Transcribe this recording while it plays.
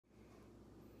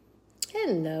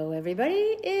Hello,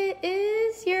 everybody. It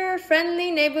is your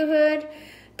friendly neighborhood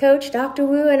coach, Dr.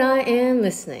 Wu, and I am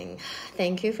listening.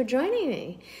 Thank you for joining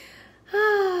me.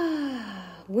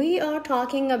 We are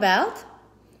talking about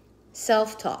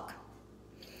self-talk.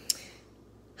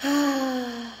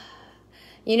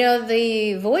 You know,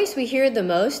 the voice we hear the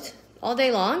most all day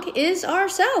long is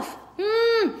ourself.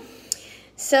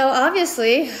 So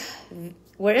obviously,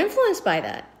 we're influenced by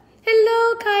that.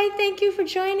 Hello, Kai. Thank you for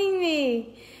joining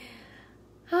me.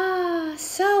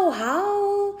 So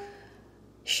how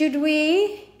should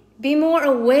we be more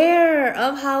aware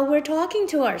of how we're talking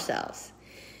to ourselves?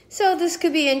 So this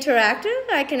could be interactive.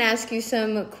 I can ask you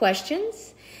some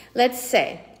questions. Let's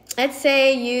say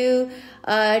you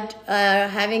are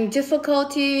having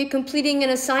difficulty completing an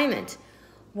assignment.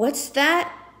 What's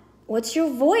that? What's your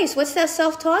voice? What's that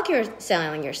self-talk you're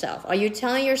telling yourself? Are you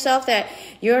telling yourself that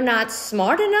you're not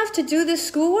smart enough to do this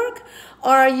schoolwork?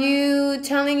 Are you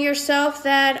telling yourself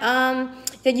that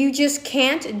that you just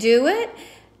can't do it?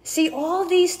 See, all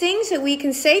these things that we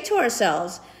can say to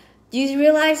ourselves. Do you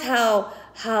realize how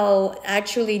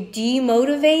actually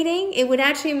demotivating it would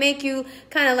actually make you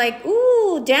kind of like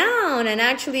down and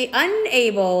actually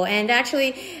unable, and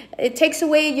actually it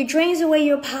drains away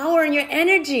your power and your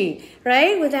energy,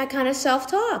 right? With that kind of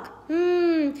self-talk.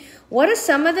 What are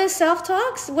some of the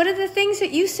self-talks? What are the things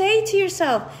that you say to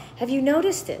yourself? Have you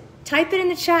noticed it? Type it in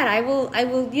the chat. I will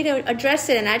address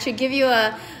it and actually give you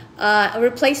a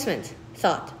replacement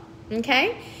thought.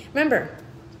 Okay? Remember,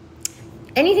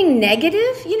 anything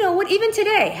negative, even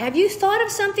today, have you thought of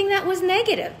something that was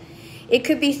negative? It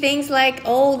could be things like,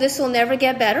 this will never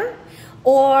get better,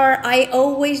 or I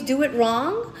always do it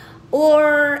wrong,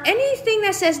 or anything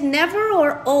that says never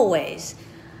or always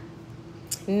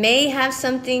may have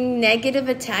something negative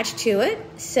attached to it,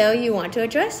 so you want to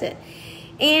address it.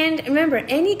 And remember,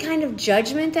 any kind of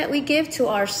judgment that we give to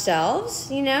ourselves,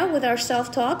 with our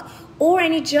self-talk, or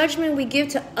any judgment we give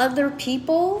to other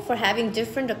people for having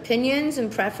different opinions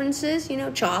and preferences,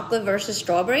 chocolate versus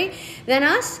strawberry, than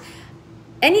us,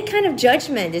 any kind of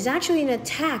judgment is actually an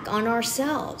attack on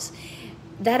ourselves.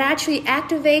 That actually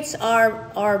activates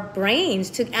our brains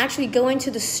to actually go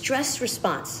into the stress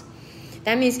response.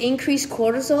 That means increased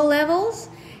cortisol levels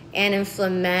and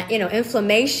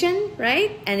inflammation,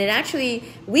 right? And it actually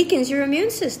weakens your immune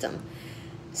system.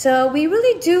 So we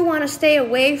really do want to stay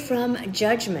away from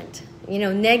judgment,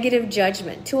 negative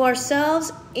judgment to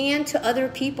ourselves and to other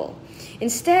people.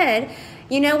 Instead,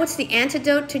 what's the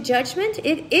antidote to judgment?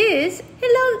 It is,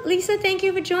 hello, Lisa, thank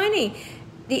you for joining.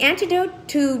 The antidote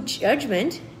to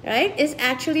judgment, right, is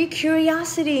actually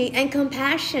curiosity and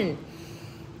compassion.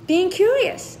 Being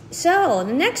curious. So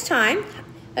the next time,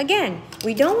 again,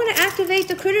 we don't want to activate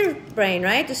the critter brain,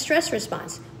 right? The stress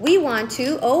response. We want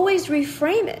to always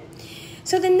reframe it.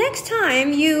 So the next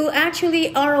time you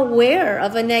actually are aware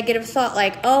of a negative thought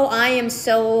like, I am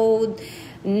so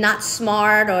not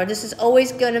smart, or this is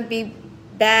always going to be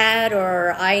bad,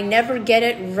 or I never get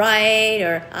it right,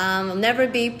 or I'll never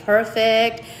be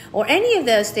perfect, or any of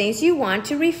those things, you want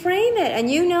to reframe it.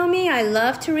 And you know me, I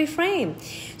love to reframe.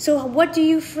 So what do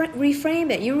you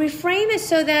reframe it? You reframe it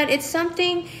so that it's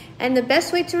something, and the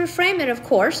best way to reframe it, of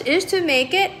course, is to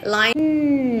make it line.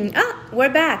 We're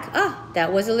back.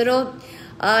 That was a little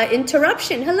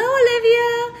interruption. Hello,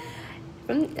 Olivia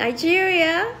from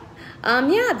Nigeria.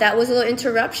 That was a little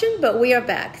interruption, but we are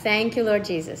back. Thank you, Lord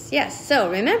Jesus. Yes,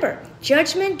 so remember,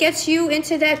 judgment gets you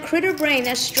into that critter brain,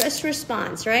 that stress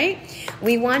response, right?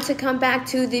 We want to come back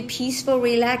to the peaceful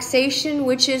relaxation,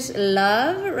 which is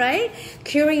love, right?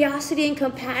 Curiosity and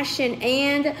compassion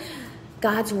and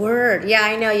God's word. Yeah,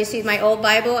 I know. You see my old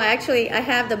Bible. I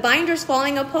have the binders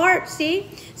falling apart, see?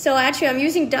 So actually, I'm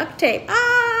using duct tape.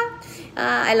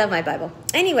 I love my Bible.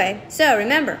 Anyway, so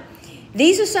remember,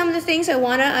 these are some of the things I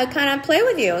want to kind of play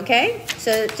with you, okay?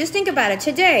 So just think about it.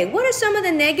 Today, what are some of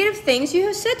the negative things you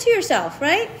have said to yourself,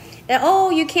 right? That,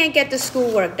 you can't get the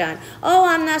schoolwork done.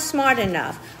 I'm not smart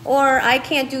enough. Or I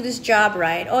can't do this job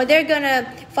right. Or they're going to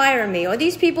fire me. Or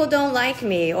these people don't like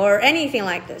me. Or anything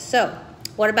like this. So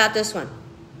what about this one?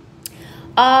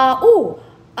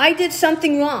 I did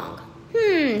something wrong.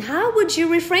 How would you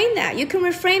reframe that? You can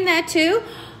reframe that to,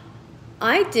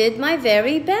 I did my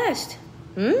very best.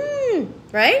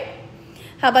 Right?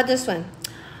 How about this one?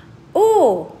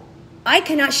 I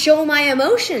cannot show my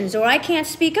emotions, or I can't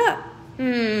speak up.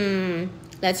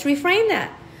 Let's reframe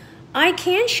that. I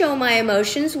can show my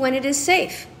emotions when it is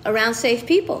safe, around safe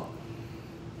people.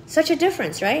 Such a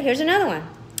difference, right? Here's another one.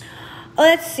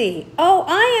 Let's see.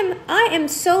 I am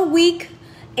so weak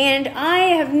and I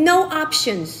have no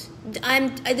options.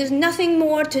 There's nothing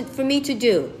more for me to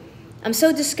do. I'm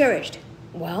so discouraged.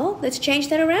 Well, let's change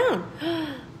that around.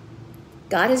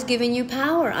 God has given you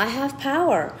power. I have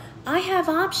power. I have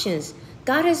options.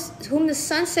 God has, whom the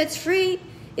Son sets free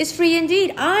is free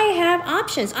indeed. I have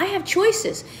options. I have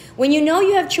choices. When you know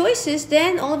you have choices,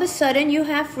 then all of a sudden you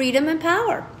have freedom and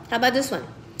power. How about this one?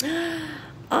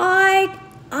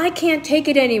 I can't take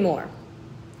it anymore.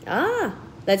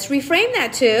 Let's reframe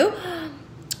that too.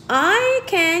 I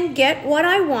can get what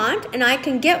I want and I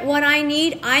can get what I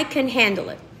need. I can handle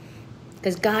it.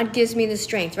 Because God gives me the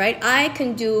strength, right? I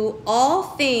can do all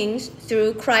things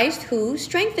through Christ who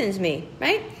strengthens me,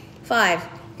 right? 5, you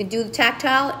can do the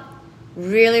tactile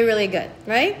really, really good,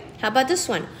 right? How about this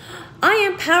one? I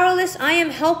am powerless, I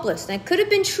am helpless. That could have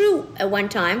been true at one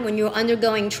time when you were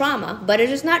undergoing trauma, but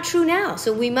it is not true now.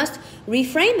 So we must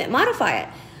reframe it, modify it.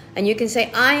 And you can say,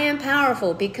 I am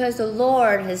powerful because the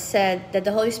Lord has said that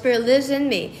the Holy Spirit lives in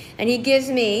me. And He gives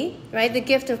me, right, the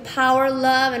gift of power,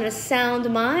 love, and a sound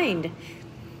mind.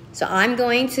 So I'm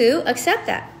going to accept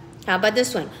that. How about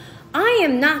this one? I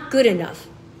am not good enough.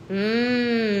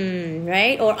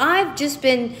 Right? Or I've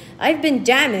been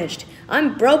damaged.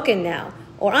 I'm broken now.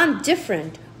 Or I'm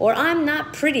different. Or I'm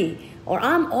not pretty. Or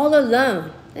I'm all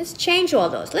alone. Let's change all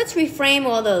those. Let's reframe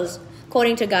all those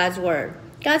according to God's word.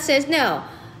 God says, no.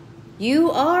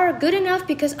 You are good enough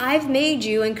because I've made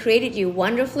you and created you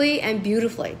wonderfully and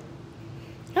beautifully.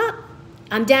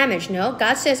 I'm damaged. No,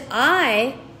 God says,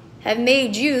 I have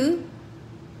made you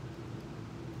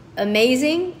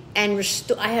amazing and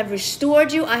I have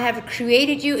restored you. I have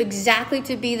created you exactly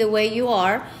to be the way you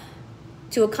are,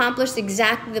 to accomplish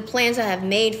exactly the plans I have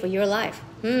made for your life.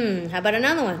 How about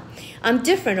another one? I'm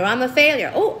different or I'm a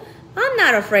failure. Oh, I'm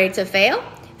not afraid to fail.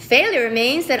 Failure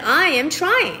means that I am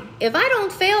trying. If I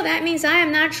don't fail, that means I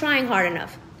am not trying hard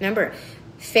enough. Remember,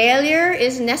 failure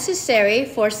is necessary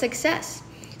for success.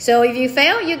 So if you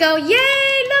fail, you go, yay,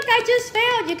 look, I just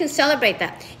failed. You can celebrate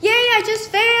that. Yay, I just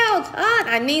failed.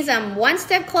 That means I'm one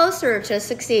step closer to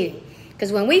succeeding.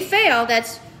 Because when we fail,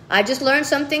 I just learned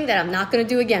something that I'm not going to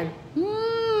do again.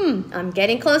 I'm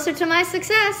getting closer to my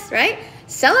success, right?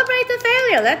 Celebrate the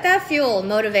failure. Let that fuel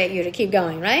motivate you to keep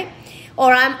going, right?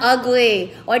 Or I'm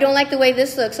ugly, or I don't like the way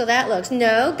this looks or that looks.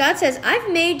 No, God says, I've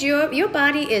made your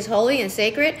body is holy and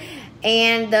sacred,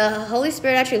 and the Holy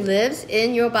Spirit actually lives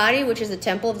in your body, which is the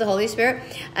temple of the Holy Spirit.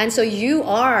 And so you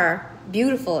are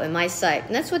beautiful in my sight.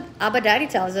 And that's what Abba Daddy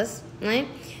tells us, right?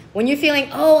 When you're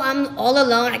feeling, I'm all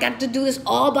alone, I got to do this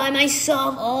all by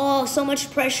myself, so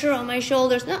much pressure on my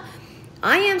shoulders. No,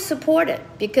 I am supported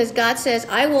because God says,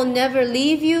 I will never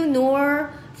leave you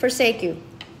nor forsake you.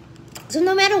 So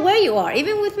no matter where you are,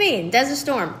 even with me in Desert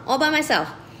Storm, all by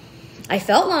myself, I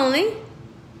felt lonely,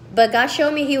 but God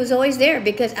showed me He was always there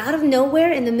because out of nowhere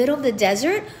in the middle of the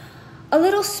desert, a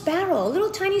little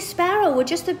tiny sparrow would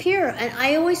just appear. And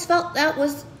I always felt that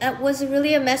was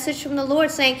really a message from the Lord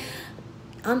saying,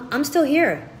 I'm still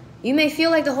here. You may feel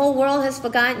like the whole world has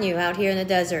forgotten you out here in the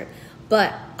desert,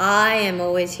 but I am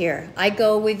always here. I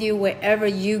go with you wherever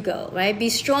you go, right? Be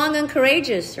strong and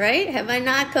courageous, right? Have I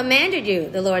not commanded you,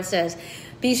 the Lord says.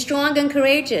 Be strong and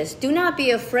courageous. Do not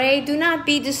be afraid. Do not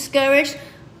be discouraged.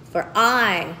 For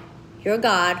I, your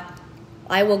God,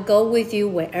 I will go with you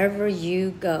wherever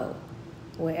you go.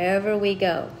 Wherever we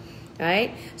go,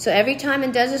 right? So every time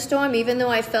in Desert Storm, even though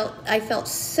I felt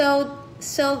so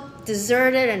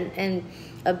deserted and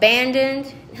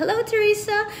abandoned. Hello,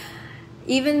 Teresa.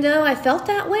 Even though I felt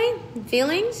that way,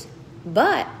 feelings,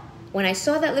 but when I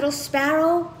saw that little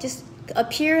sparrow just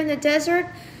appear in the desert,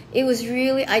 it was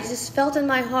really, I just felt in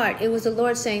my heart, it was the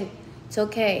Lord saying, it's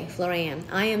okay, Florian,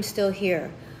 I am still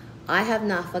here. I have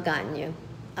not forgotten you.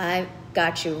 I've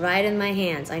got you right in my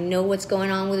hands. I know what's going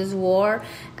on with this war,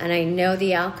 and I know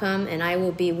the outcome, and I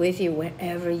will be with you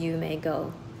wherever you may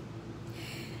go.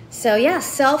 So yeah,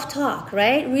 self-talk,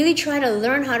 right? Really try to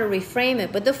learn how to reframe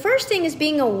it. But the first thing is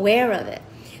being aware of it.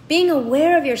 Being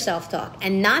aware of your self-talk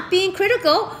and not being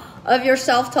critical of your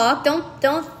self-talk.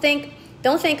 Don't think,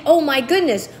 oh my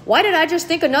goodness, why did I just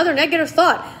think another negative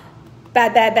thought?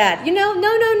 Bad.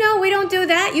 No, we don't do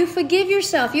that. You forgive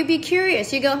yourself. You be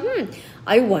curious. You go,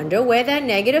 I wonder where that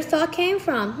negative thought came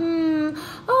from.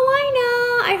 Oh, I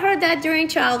know. I heard that during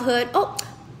childhood.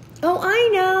 Oh, I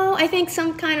know. I think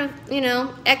some kind of,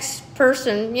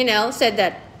 ex-person, said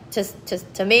that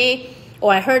to me.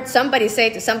 Or I heard somebody say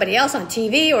it to somebody else on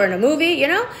TV or in a movie,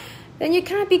 Then you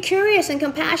kind of be curious and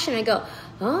compassionate and go,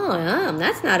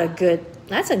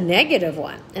 that's a negative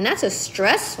one. And that's a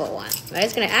stressful one, right?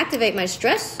 It's going to activate my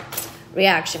stress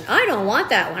reaction. I don't want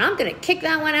that one. I'm going to kick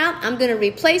that one out. I'm going to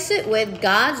replace it with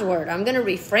God's word. I'm going to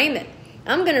reframe it.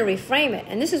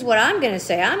 And this is what I'm going to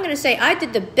say. I'm going to say, I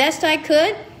did the best I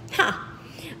could.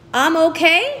 I'm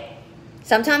okay.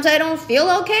 Sometimes I don't feel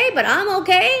okay, but I'm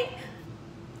okay.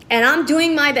 And I'm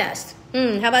doing my best.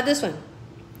 How about this one?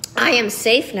 I am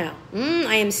safe now.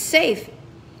 I am safe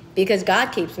because God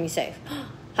keeps me safe.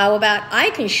 How about I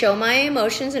can show my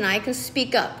emotions and I can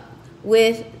speak up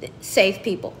with safe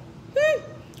people?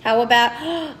 How about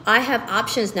I have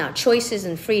options now, choices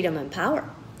and freedom and power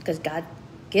because God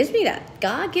gives me that.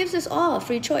 God gives us all a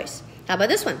free choice. How about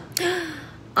this one?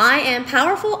 I am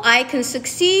powerful. I can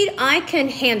succeed. I can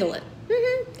handle it.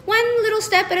 One little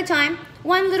step at a time,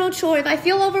 one little chore. If I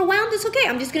feel overwhelmed, it's okay.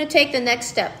 I'm just going to take the next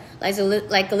step.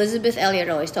 Like Elizabeth Elliot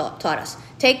always taught us.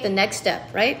 Take the next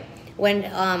step, right? When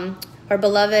her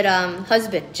beloved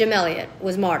husband, Jim Elliot,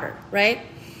 was martyred, right?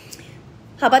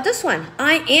 How about this one?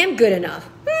 I am good enough.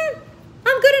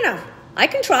 I'm good enough. I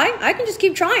can try. I can just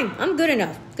keep trying. I'm good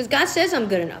enough because God says I'm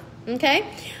good enough, okay?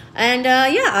 And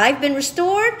I've been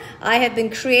restored. I have been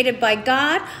created by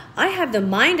God. I have the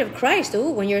mind of Christ.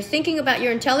 Ooh, when you're thinking about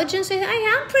your intelligence, say,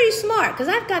 I'm pretty smart because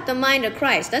I've got the mind of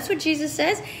Christ. That's what Jesus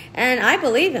says, and I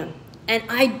believe him. And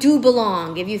I do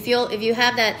belong. If you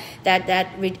have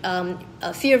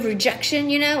that fear of rejection,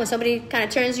 when somebody kind of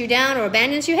turns you down or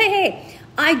abandons you, hey,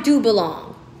 I do belong.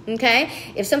 Okay?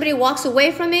 If somebody walks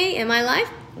away from me in my life,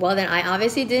 well, then I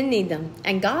obviously didn't need them,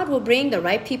 and God will bring the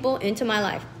right people into my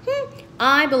life.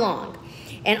 I belong.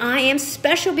 And I am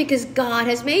special because God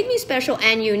has made me special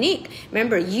and unique.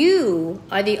 Remember, you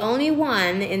are the only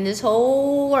one in this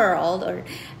whole world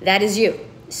that is you.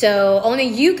 So only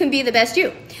you can be the best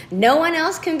you. No one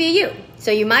else can be you. So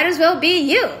you might as well be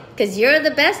you because you're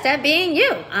the best at being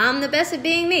you. I'm the best at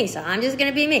being me. So I'm just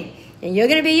going to be me. And you're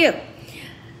going to be you.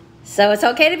 So it's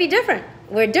okay to be different.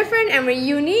 We're different and we're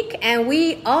unique and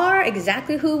we are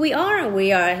exactly who we are and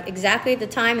we are exactly the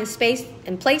time and space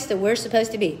and place that we're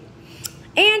supposed to be.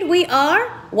 And we are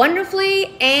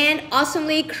wonderfully and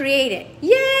awesomely created.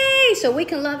 Yay! So we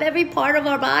can love every part of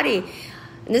our body.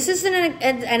 And this isn't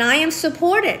and I am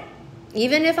supported.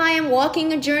 Even if I am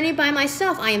walking a journey by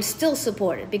myself, I am still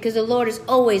supported because the Lord is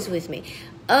always with me,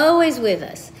 always with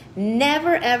us,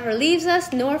 never ever leaves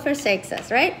us nor forsakes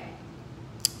us, right?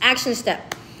 Action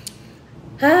step.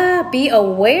 Be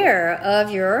aware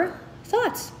of your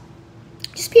thoughts.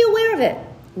 Just be aware of it.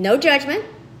 No judgment.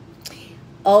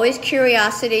 Always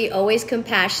curiosity, always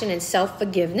compassion and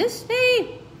self-forgiveness.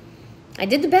 Hey, I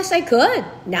did the best I could.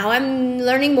 Now I'm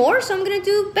learning more, so I'm going to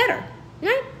do better.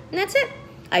 Right? And that's it.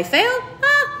 I failed.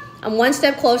 I'm one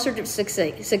step closer to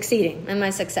succeeding in my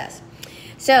success.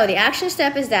 So the action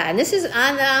step is that. And this is,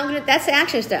 that's the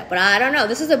action step. But I don't know.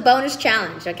 This is a bonus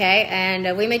challenge, okay?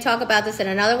 And we may talk about this in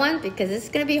another one because it's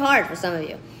going to be hard for some of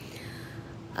you.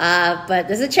 But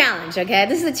this is a challenge, okay?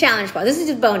 This is the challenge part. This is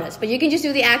just bonus. But you can just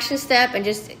do the action step and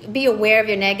just be aware of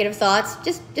your negative thoughts.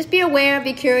 Just be aware,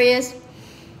 be curious.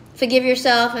 Forgive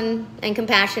yourself and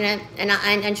compassionate.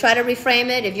 And try to reframe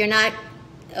it. If you're not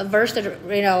averse to,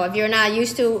 if you're not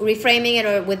used to reframing it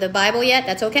or with the Bible yet,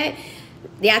 that's okay.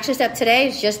 The action step today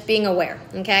is just being aware,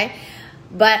 okay?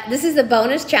 But this is the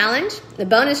bonus challenge,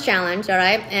 all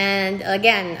right? And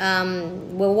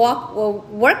again, we'll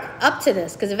work up to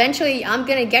this because eventually I'm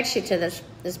going to get you to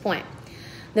this point.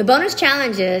 The bonus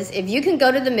challenge is if you can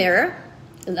go to the mirror,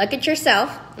 look at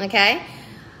yourself, okay?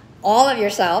 All of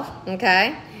yourself,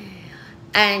 okay?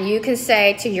 And you can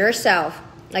say to yourself,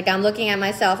 like I'm looking at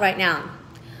myself right now,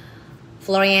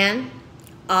 Florianne,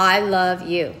 I love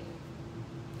you.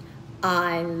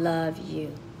 I love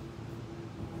you.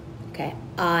 Okay,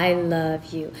 I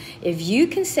love you. If you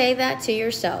can say that to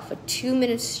yourself for 2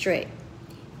 minutes straight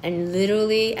and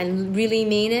literally and really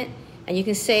mean it, and you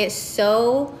can say it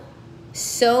so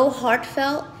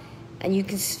heartfelt, and you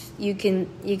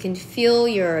can feel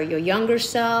your younger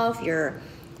self, your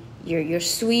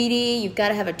sweetie. You've got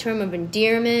to have a term of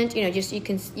endearment.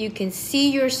 You can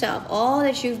see yourself, all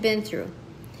that you've been through.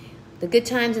 The good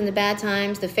times and the bad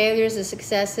times, the failures, the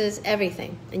successes,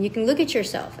 everything. And you can look at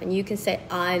yourself and you can say,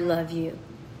 I love you.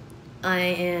 I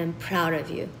am proud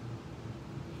of you.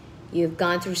 You've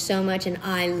gone through so much and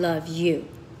I love you.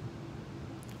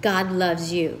 God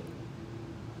loves you.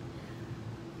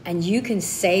 And you can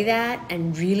say that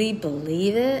and really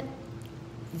believe it.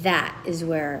 That is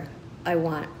where I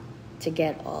want to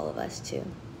get all of us to.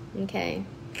 Okay?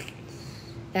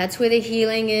 That's where the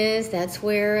healing is. That's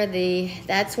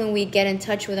when we get in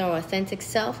touch with our authentic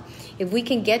self. If we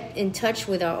can get in touch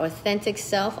with our authentic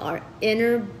self, our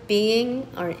inner being,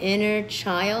 our inner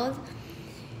child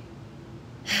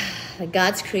that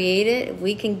God's created, if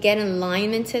we can get in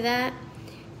alignment to that,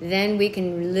 then we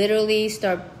can literally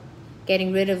start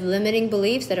getting rid of limiting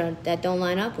beliefs that don't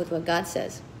line up with what God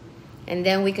says. And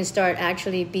then we can start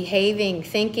actually behaving,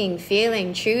 thinking,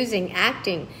 feeling, choosing,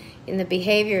 acting in the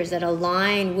behaviors that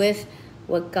align with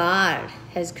what God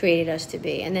has created us to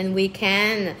be. And then we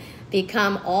can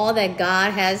become all that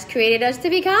God has created us to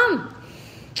become.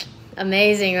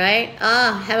 Amazing, right?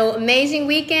 Have an amazing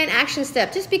weekend. Action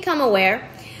step. Just become aware.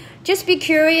 Just be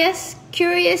curious,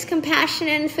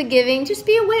 compassionate, and forgiving. Just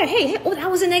be aware. Hey, oh, that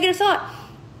was a negative thought.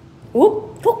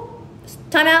 Whoop, whoop.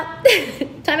 Time out.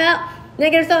 Time out.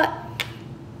 Negative thought.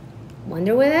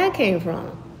 Wonder where that came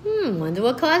from. Wonder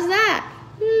what caused that.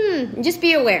 Just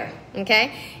be aware,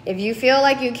 okay? If you feel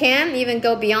like you can, even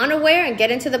go beyond aware and get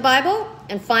into the Bible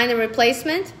and find the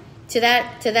replacement to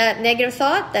that negative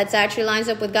thought that actually lines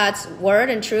up with God's word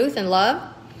and truth and love,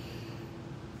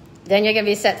 then you're going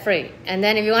to be set free. And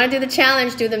then if you want to do the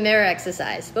challenge, do the mirror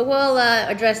exercise. But we'll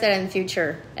address that in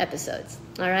future episodes,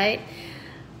 all right?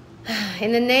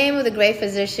 In the name of the great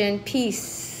physician,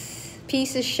 peace.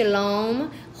 Peace is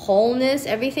shalom, wholeness,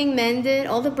 everything mended,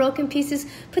 all the broken pieces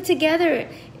put together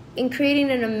in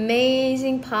creating an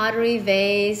amazing pottery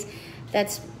vase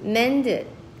that's mended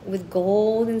with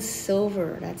gold and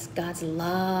silver. That's God's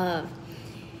love.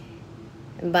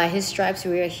 And by his stripes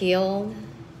we are healed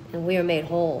and we are made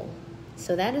whole.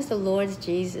 So that is the Lord's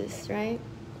Jesus, right?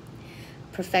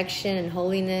 Perfection and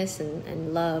holiness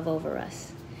and love over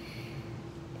us.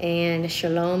 And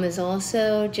shalom is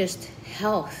also just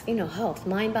health, health,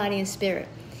 mind, body, and spirit.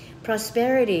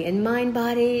 Prosperity in mind,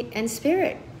 body, and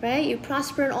spirit, right? You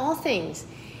prosper in all things,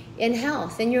 in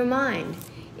health, in your mind,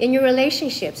 in your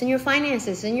relationships, in your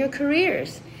finances, in your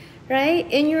careers,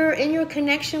 right? In your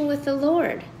connection with the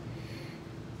Lord,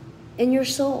 in your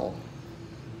soul,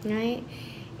 right?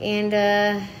 And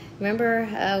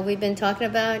remember, we've been talking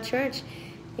about church,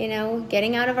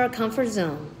 getting out of our comfort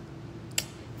zone,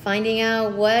 finding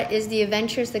out what is the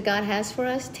adventures that God has for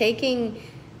us, taking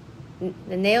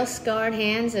the nail-scarred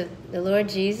hands of the Lord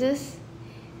Jesus,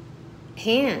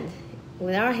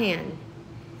 with our hand,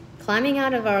 climbing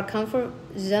out of our comfort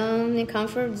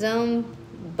zone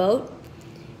boat,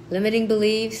 limiting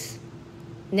beliefs,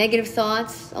 negative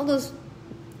thoughts, all those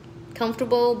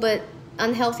comfortable but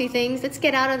unhealthy things. Let's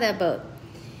get out of that boat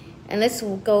and let's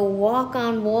go walk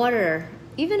on water,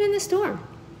 even in the storm.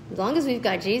 As long as we've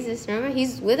got Jesus, remember,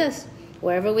 he's with us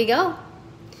wherever we go.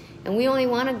 And we only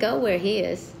want to go where he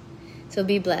is. So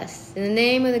be blessed. In the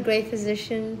name of the great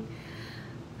physician,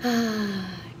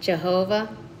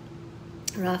 Jehovah,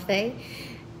 Rapha,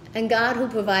 and God who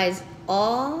provides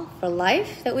all for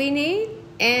life that we need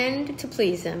and to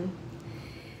please him.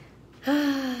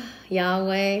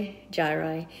 Yahweh,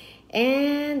 Jireh.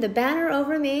 And the banner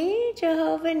over me,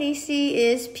 Jehovah Nisi,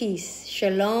 is peace.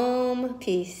 Shalom,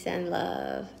 peace and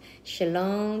love.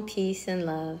 Shalom, peace and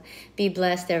love. Be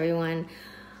blessed, everyone.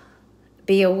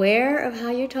 Be aware of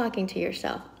how you're talking to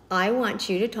yourself. I want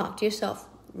you to talk to yourself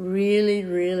really,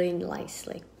 really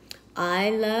nicely.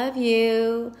 I love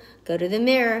you. Go to the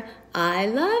mirror. I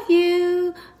love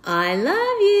you. I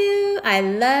love you. I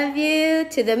love you.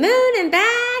 To the moon and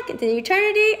back into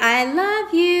eternity. I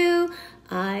love you.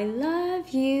 I love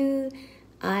you.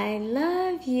 I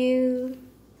love you.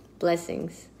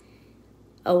 Blessings.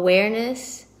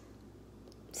 Awareness.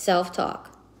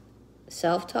 Self-talk.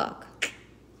 Self-talk.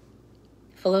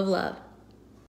 Full of love.